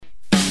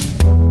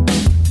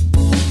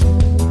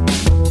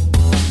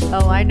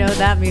I know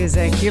that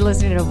music. You're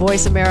listening to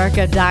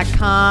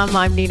VoiceAmerica.com.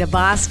 I'm Nina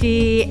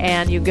Bosky,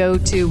 and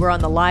we're on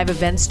the live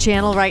events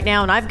channel right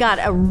now, and I've got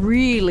a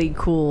really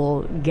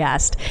cool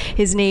guest.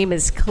 His name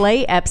is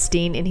Clay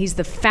Epstein, and he's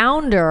the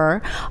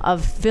founder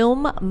of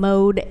Film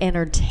Mode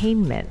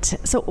Entertainment.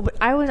 So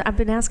I've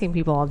been asking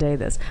people all day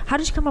this. How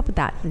did you come up with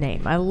that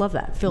name? I love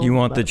that. Film You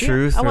want Mode. the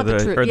truth, I want the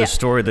truth. the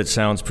story that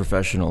sounds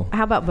professional?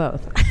 How about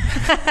both?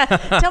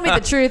 Tell me the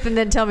truth, and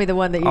then tell me the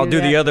one that you... I'll do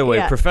the other way.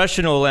 Yeah.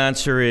 Professional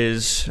answer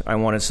is I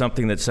wanted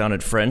something that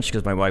sounded French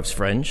because my wife's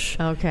French.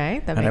 Okay, that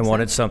makes sense. And I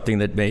wanted something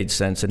that made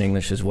sense in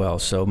English as well.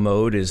 So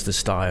mode is the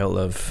style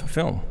of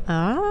film.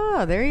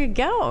 Oh, there you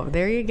go.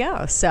 There you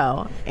go.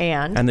 So,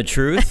 And the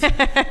truth?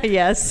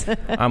 Yes.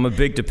 I'm a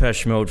big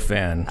Depeche Mode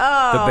fan.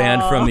 Oh, the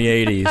band from the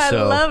 80s. I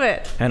love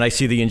it. And I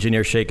see the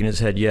engineer shaking his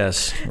head,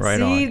 yes, right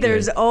on. See,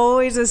 there's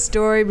always a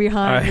story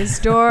behind the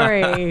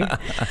story.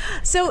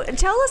 So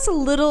tell us a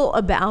little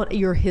about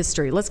your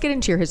history. Let's get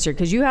into your history,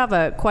 because you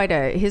have quite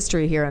a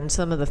history here in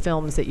some of the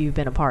films that you've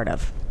been a part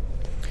of.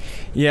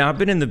 Yeah, I've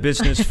been in the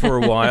business for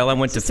a while. I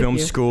went to film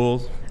school.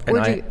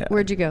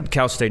 Where'd you go?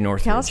 Cal State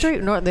Northridge. Cal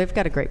State North. They've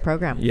got a great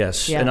program.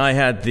 Yes. And I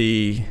had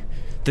the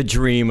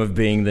dream of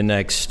being the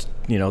next,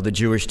 the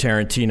Jewish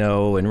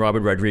Tarantino, and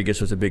Robert Rodriguez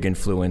was a big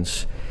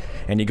influence.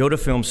 And you go to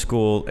film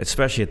school,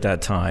 especially at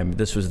that time.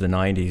 This was the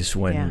 90s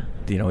when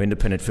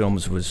independent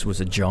films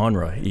was a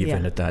genre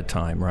even at that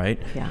time, right?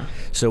 Yeah.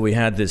 So we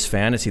had this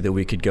fantasy that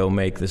we could go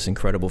make this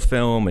incredible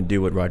film and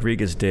do what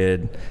Rodriguez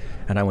did.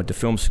 And I went to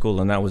film school,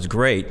 and that was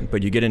great.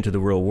 But you get into the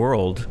real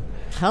world.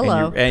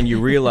 Hello. And you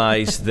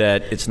realize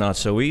that it's not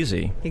so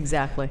easy.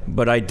 Exactly.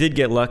 But I did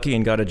get lucky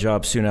and got a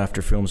job soon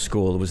after film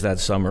school. It was that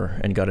summer,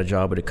 and got a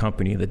job at a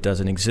company that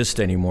doesn't exist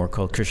anymore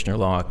called Kushner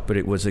Lock, but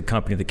it was a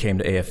company that came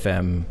to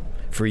AFM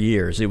for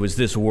years. It was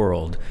this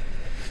world.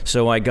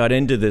 So I got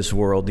into this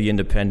world, the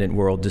independent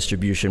world,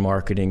 distribution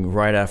marketing,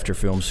 right after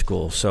film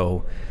school.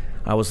 So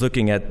I was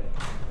looking at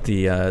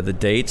the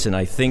dates, and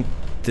I think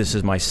this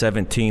is my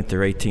 17th or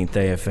 18th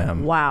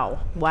AFM.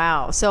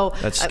 Wow. So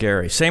that's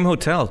scary. Same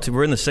hotel.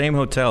 We're in the same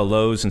hotel,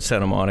 Lowe's in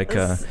Santa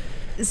Monica.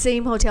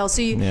 Same hotel.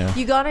 So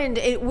you got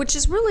into it, which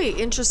is really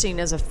interesting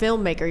as a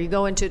filmmaker. You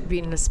go into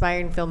being an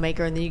aspiring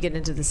filmmaker, and then you get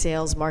into the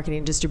sales,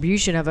 marketing,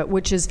 distribution of it,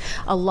 which is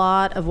a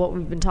lot of what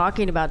we've been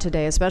talking about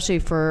today, especially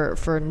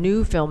for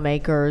new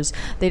filmmakers.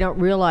 They don't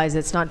realize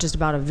it's not just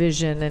about a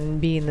vision and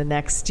being the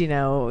next,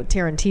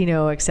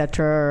 Tarantino, et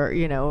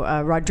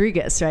cetera,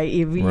 Rodriguez, right?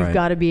 You've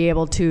got to be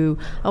able to,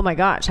 oh my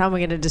gosh, how am I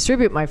going to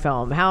distribute my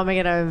film? How am I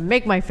going to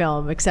make my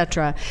film, et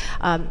cetera?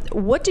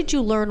 What did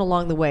you learn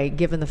along the way,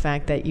 given the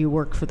fact that you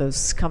worked for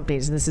those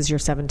companies, and this is your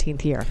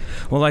 17th year?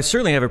 Well, I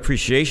certainly have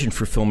appreciation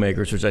for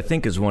filmmakers, which I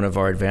think is one of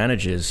our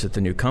advantages at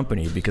the new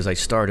company, because I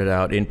started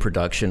out in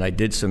production. I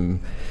did some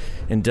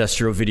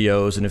industrial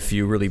videos and a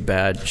few really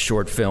bad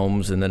short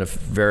films, and then a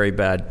very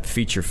bad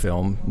feature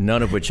film,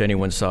 none of which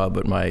anyone saw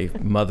but my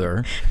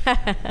mother.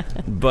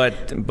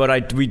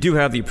 But we do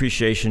have the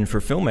appreciation for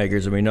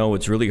filmmakers, and we know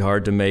it's really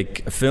hard to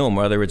make a film,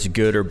 whether it's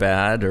good or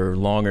bad or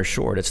long or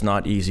short. It's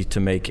not easy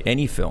to make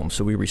any film,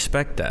 so we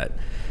respect that.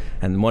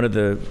 And one of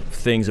the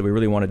things that we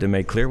really wanted to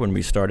make clear when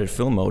we started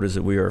Film Mode is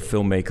that we are a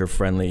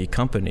filmmaker-friendly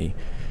company.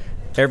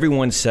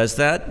 Everyone says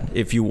that.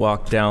 If you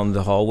walk down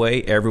the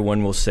hallway,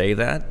 everyone will say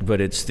that, but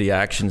it's the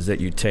actions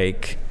that you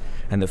take,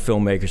 and the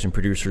filmmakers and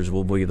producers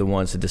will be the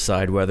ones to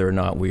decide whether or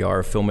not we are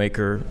a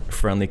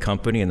filmmaker-friendly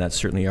company, and that's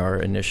certainly our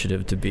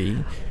initiative to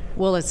be.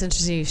 Well, it's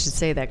interesting you should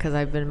say that,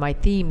 because my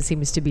theme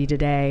seems to be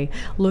today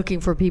looking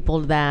for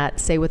people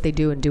that say what they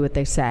do and do what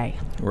they say.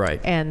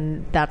 Right.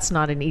 And that's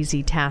not an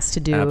easy task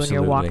to do. Absolutely. When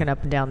you're walking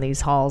up and down these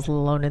halls, let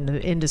alone in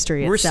the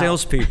industry We're itself.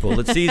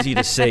 salespeople. It's easy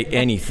to say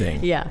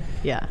anything. Yeah.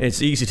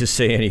 It's easy to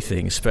say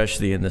anything,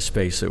 especially in the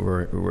space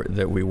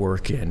that we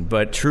work in.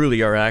 But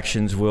truly, our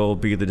actions will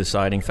be the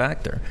deciding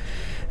factor.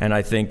 And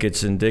I think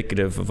it's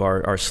indicative of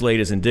our slate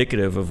is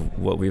indicative of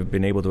what we've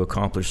been able to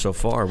accomplish so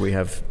far. We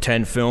have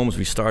 10 films.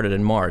 We started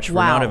in March.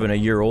 Wow. We're not even a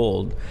year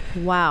old.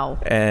 Wow.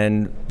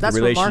 And that's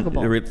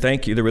remarkable.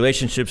 Thank you. The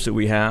relationships that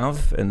we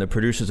have and the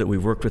producers that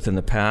we've worked with in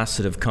the past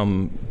that have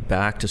come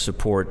back to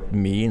support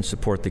me and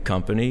support the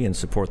company and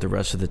support the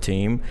rest of the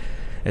team,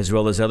 as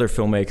well as other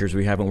filmmakers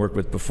we haven't worked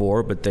with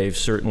before, but they've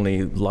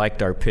certainly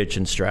liked our pitch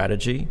and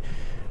strategy.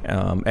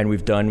 And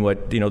we've done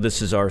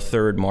this is our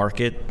third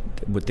market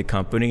with the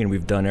company, and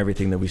we've done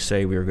everything that we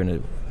say we were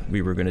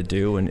going to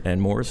do,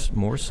 and more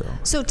so.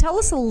 So tell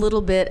us a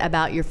little bit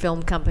about your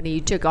film company.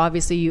 You took,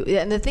 obviously,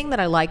 and the thing that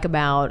I like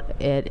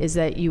about it is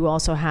that you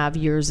also have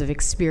years of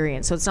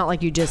experience. So it's not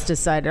like you just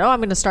decided, I'm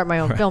going to start my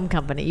own film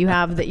company. You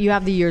have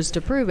the years to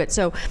prove it.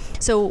 So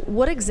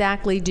what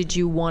exactly did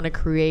you want to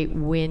create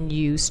when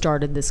you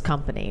started this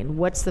company, and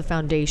what's the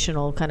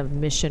foundational kind of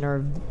mission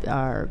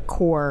or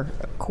core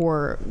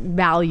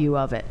value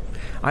of it?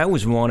 I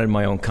always wanted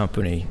my own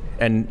company,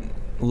 and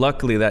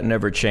luckily that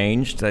never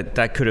changed.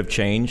 That could have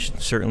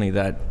changed. Certainly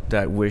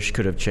that wish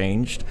could have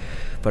changed.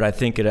 But I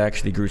think it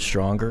actually grew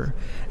stronger.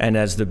 And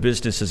as the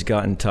business has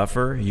gotten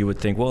tougher, you would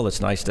think, well,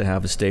 it's nice to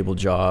have a stable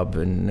job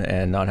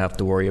and not have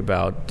to worry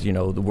about,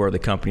 where the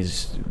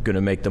company's going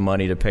to make the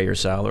money to pay your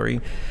salary.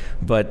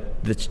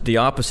 But the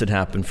opposite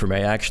happened for me.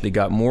 I actually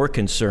got more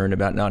concerned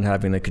about not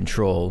having the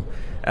control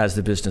as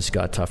the business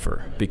got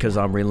tougher, because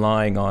I'm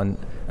relying on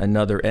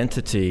another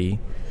entity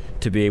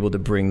to be able to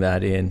bring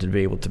that in, to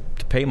be able to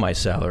pay my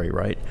salary,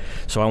 right?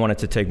 So I wanted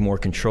to take more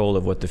control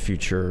of what the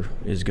future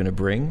is going to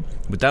bring.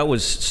 But that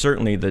was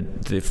certainly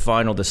the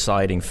final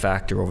deciding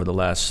factor over the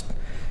last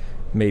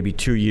maybe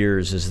 2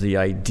 years, as the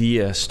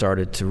idea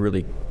started to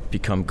really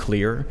become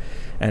clear.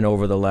 And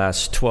over the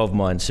last 12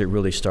 months, it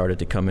really started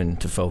to come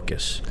into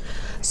focus.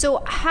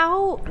 So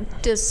how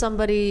does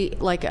somebody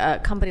like a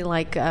company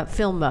like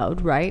Film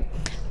Mode, right,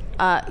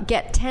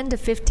 get 10 to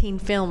 15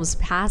 films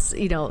past,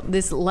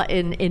 this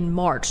in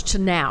March to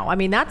now? I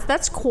mean,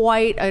 that's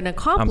quite an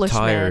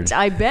accomplishment. I'm tired.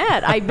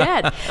 I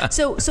bet.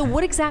 So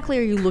what exactly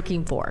are you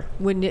looking for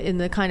when in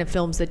the kind of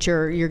films that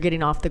you're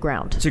getting off the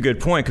ground? It's a good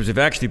point, because we've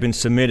actually been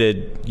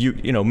submitted,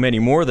 many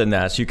more than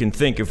that. So you can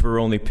think, if we're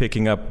only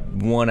picking up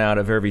 1 out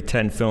of every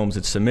 10 films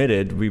that's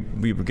submitted,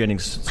 we were getting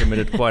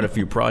submitted quite a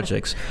few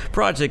projects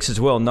as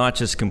well, not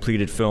just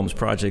completed films,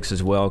 projects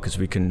as well, because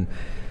we can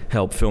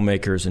help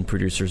filmmakers and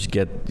producers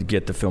get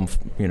the film,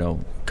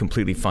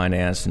 completely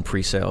financed and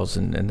pre-sales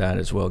and that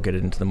as well, get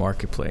it into the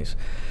marketplace.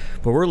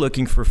 But we're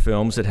looking for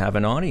films that have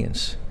an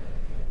audience.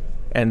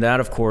 And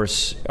that, of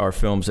course, are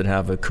films that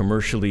have a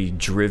commercially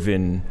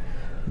driven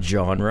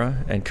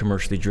genre and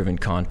commercially driven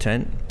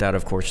content. That,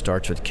 of course,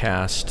 starts with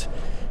cast,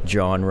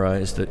 genre.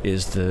 Is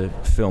the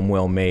film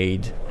well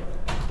made?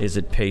 Is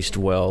it paced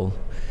well?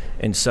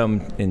 In some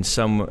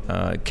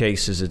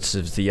cases, it's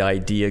the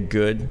idea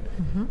good.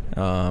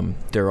 Mm-hmm.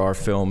 There are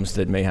films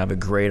that may have a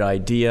great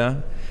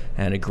idea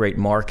and a great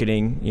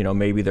marketing.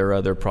 Maybe there are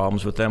other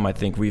problems with them. I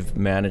think we've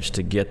managed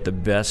to get the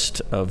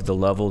best of the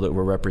level that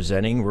we're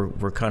representing.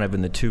 We're kind of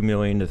in the $2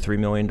 million to $3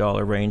 million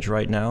range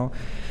right now,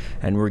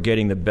 and we're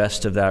getting the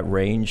best of that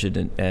range.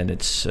 And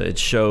it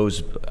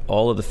shows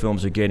all of the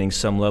films are getting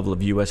some level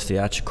of U.S.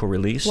 theatrical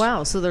release.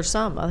 Wow, so there's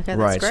some. Okay, that's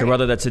right. Great. So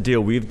whether that's a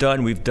deal we've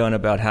done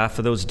about half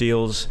of those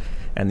deals,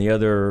 and the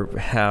other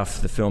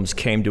half, the films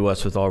came to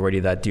us with already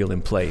that deal in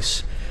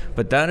place.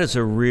 But that is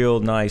a real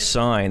nice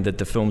sign that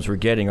the films we're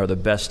getting are the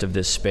best of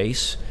this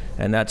space,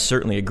 and that's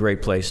certainly a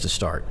great place to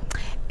start.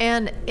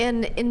 And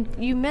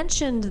you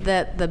mentioned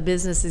that the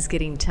business is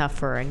getting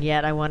tougher, and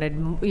yet I wanted,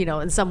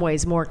 in some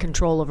ways, more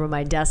control over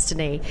my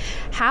destiny.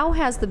 How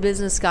has the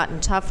business gotten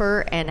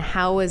tougher, and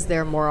how is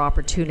there more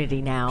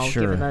opportunity now,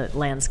 given the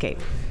landscape?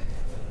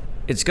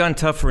 It's gotten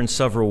tougher in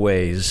several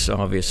ways,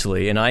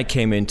 obviously, and I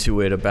came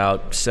into it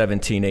about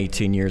 17,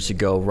 18 years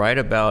ago, right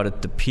about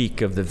at the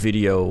peak of the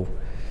video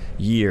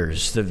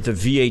years, the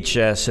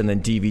VHS and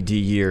then DVD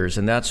years,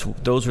 and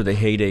those were the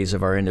heydays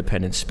of our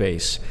independent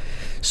space.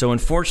 So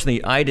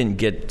unfortunately, I didn't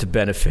get to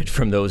benefit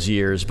from those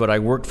years, but I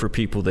worked for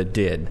people that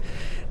did.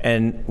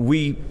 And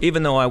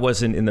even though I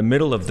wasn't in the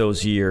middle of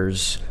those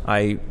years,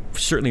 I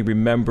certainly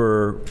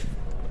remember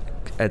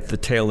at the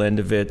tail end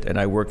of it, and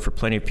I worked for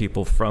plenty of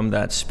people from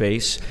that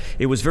space.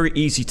 It was very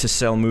easy to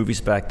sell movies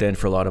back then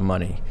for a lot of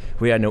money.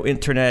 We had no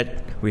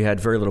internet, we had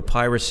very little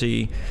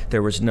piracy,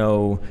 there was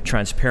no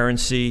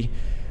transparency.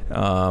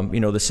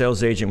 The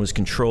sales agent was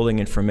controlling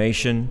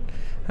information.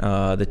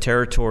 The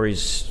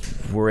territories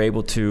were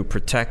able to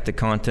protect the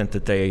content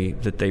that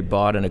they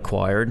bought and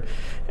acquired.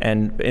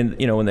 And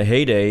in the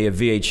heyday, a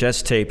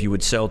VHS tape you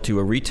would sell to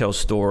a retail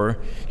store,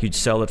 you'd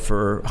sell it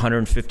for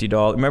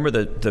 $150. Remember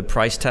the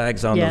price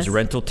tags on those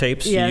rental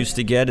tapes you used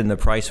to get, and the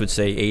price would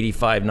say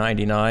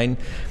 $85.99.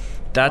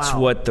 That's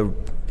what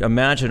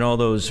imagine all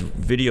those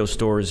video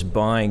stores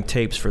buying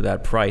tapes for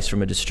that price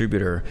from a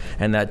distributor,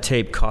 and that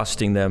tape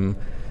costing them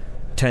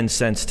 10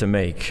 cents to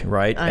make,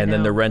 right?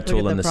 Then the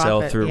rental and the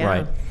sell-through,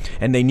 right?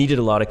 And they needed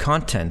a lot of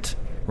content,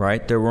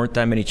 right? There weren't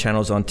that many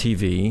channels on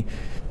TV.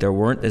 There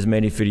weren't as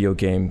many video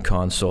game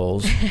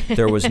consoles.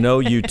 There was no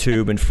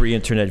YouTube and free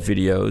internet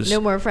videos. No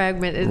more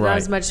not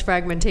as much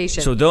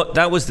fragmentation. So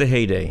that was the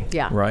heyday,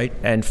 right?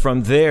 And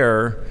from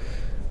there,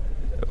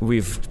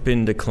 we've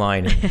been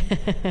declining.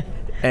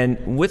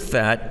 And with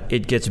that,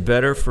 it gets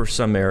better for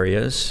some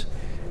areas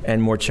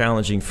and more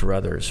challenging for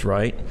others,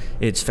 right?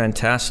 It's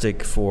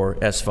fantastic for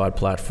SVOD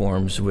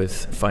platforms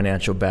with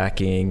financial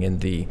backing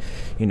and the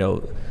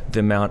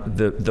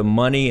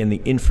money and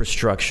the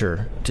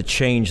infrastructure to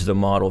change the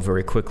model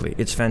very quickly.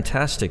 It's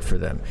fantastic for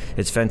them.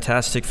 It's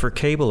fantastic for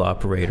cable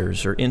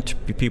operators or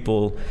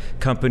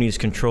companies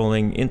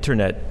controlling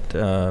internet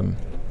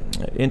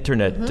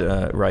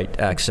right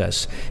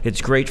access. It's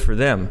great for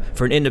them.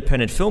 For an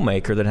independent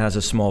filmmaker that has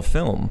a small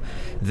film,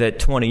 that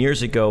 20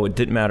 years ago it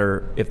didn't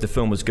matter if the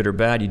film was good or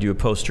bad, you do a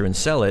poster and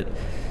sell it.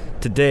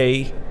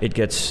 Today it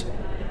gets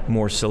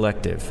more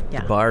selective.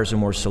 The buyers are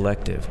more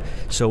selective.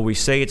 So we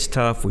say it's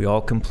tough, we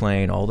all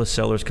complain, all the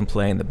sellers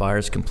complain, the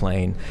buyers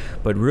complain,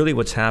 but really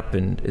what's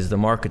happened is the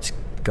market's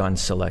gotten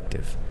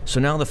selective. So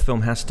now the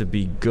film has to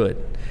be good,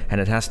 and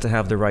it has to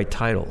have the right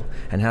title,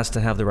 and has to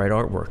have the right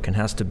artwork, and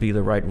has to be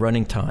the right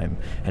running time,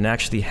 and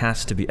actually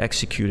has to be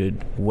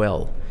executed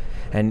well.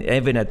 And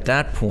even at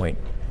that point,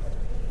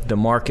 the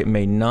market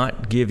may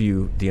not give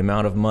you the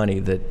amount of money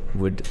that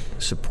would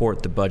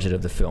support the budget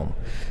of the film.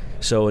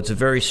 So it's a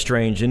very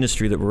strange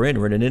industry that we're in.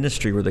 We're in an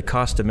industry where the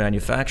cost of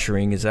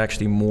manufacturing is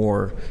actually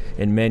more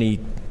in many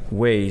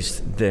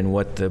ways than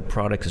what the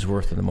product is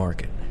worth in the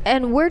market.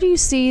 And where do you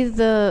see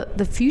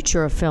the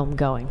future of film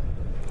going?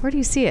 Where do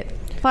you see it?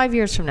 5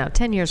 years from now,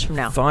 10 years from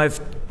now?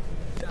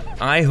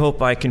 I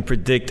hope I can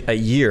predict a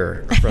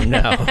year from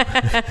now.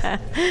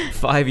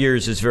 5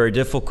 years is very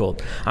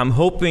difficult. I'm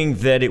hoping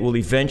that it will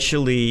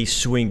eventually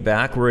swing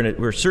back.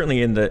 We're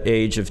certainly in the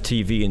age of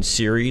TV and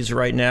series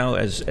right now,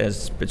 as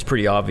it's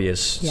pretty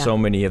obvious. Yeah. So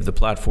many of the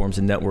platforms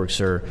and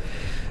networks are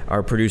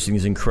producing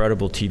these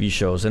incredible TV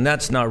shows, and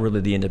that's not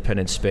really the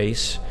independent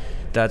space.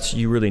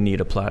 You really need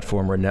a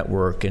platform or a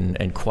network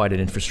and quite an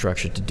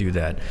infrastructure to do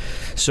that.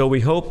 So we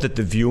hope that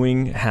the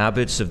viewing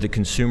habits of the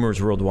consumers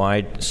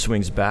worldwide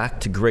swings back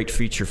to great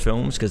feature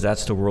films, because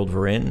that's the world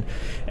we're in.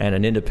 And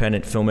an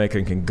independent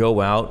filmmaker can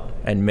go out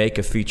and make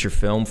a feature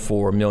film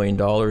for $1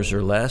 million or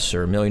less,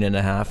 or $1.5 million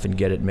and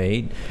get it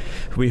made.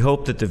 We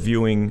hope that the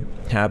viewing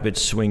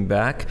habits swing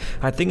back.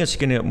 I think it's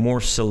going to get more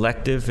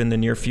selective in the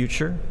near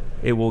future.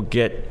 It will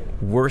get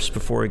worse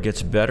before it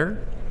gets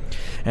better.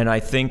 And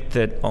I think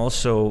that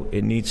also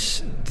it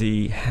needs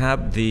the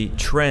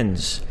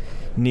trends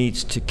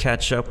needs to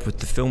catch up with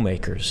the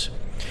filmmakers.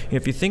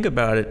 If you think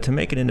about it, to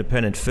make an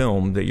independent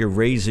film that you're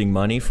raising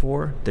money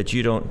for, that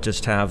you don't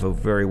just have a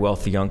very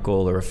wealthy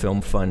uncle or a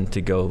film fund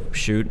to go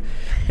shoot,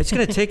 it's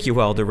going to take you a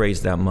while to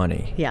raise that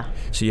money. Yeah.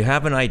 So you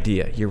have an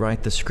idea, you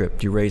write the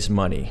script, you raise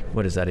money.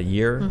 What is that, a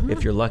year? Mm-hmm.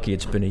 If you're lucky,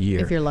 it's been a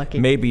year. If you're lucky.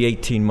 Maybe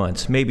 18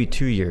 months, maybe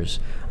 2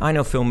 years. I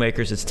know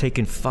filmmakers, it's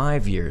taken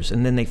 5 years,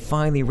 and then they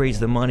finally raise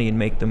the money and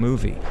make the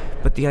movie.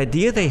 But the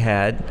idea they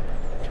had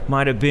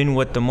might have been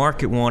what the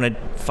market wanted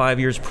 5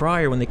 years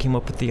prior when they came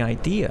up with the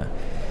idea.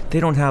 They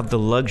don't have the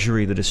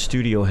luxury that a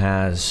studio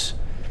has,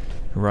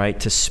 right,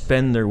 to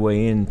spend their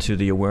way into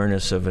the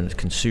awareness of a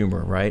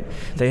consumer, right?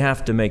 They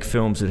have to make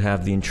films that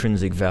have the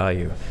intrinsic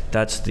value.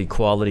 That's the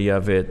quality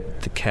of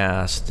it, the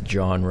cast, the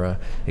genre,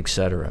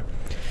 etc.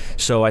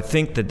 So I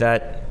think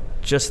that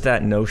just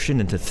that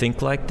notion, and to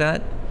think like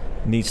that,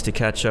 needs to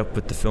catch up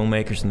with the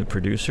filmmakers and the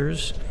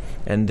producers,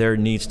 and there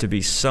needs to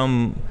be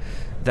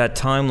that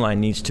timeline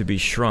needs to be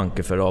shrunk,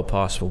 if at all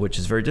possible, which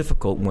is very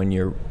difficult when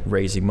you're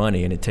raising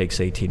money, and it takes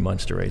 18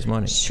 months to raise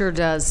money. Sure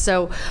does.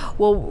 So,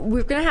 well,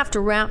 we're going to have to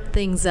wrap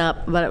things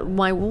up, but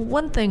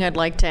one thing I'd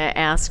like to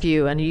ask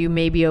you, and you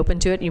may be open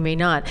to it, you may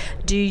not,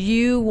 do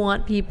you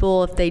want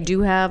people, if they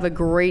do have a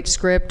great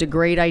script, a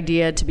great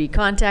idea, to be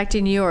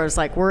contacting you, or it's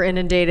like, we're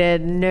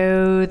inundated,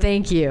 no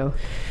thank you?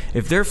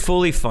 If they're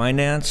fully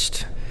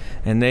financed,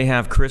 and they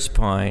have Chris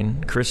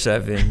Pine, Chris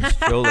Evans,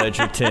 Joel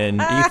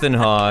Edgerton, Ethan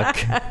Hawke.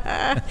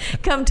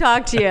 Come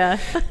talk to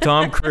you.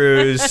 Tom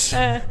Cruise.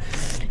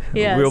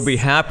 Yes. We'll be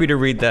happy to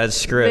read that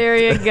script. There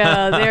you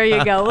go. There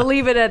you go. We'll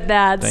leave it at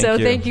that.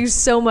 Thank you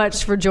so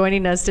much for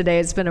joining us today.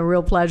 It's been a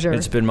real pleasure.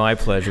 It's been my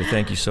pleasure.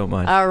 Thank you so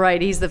much. All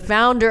right. He's the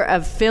founder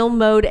of Film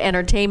Mode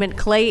Entertainment,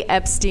 Clay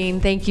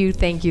Epstein. Thank you.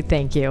 Thank you.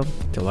 Thank you.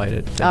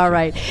 Delighted. All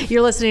right.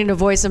 You're listening to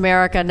Voice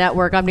America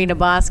Network. I'm Nina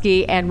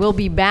Bosky, and we'll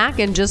be back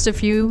in just a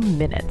few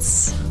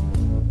minutes.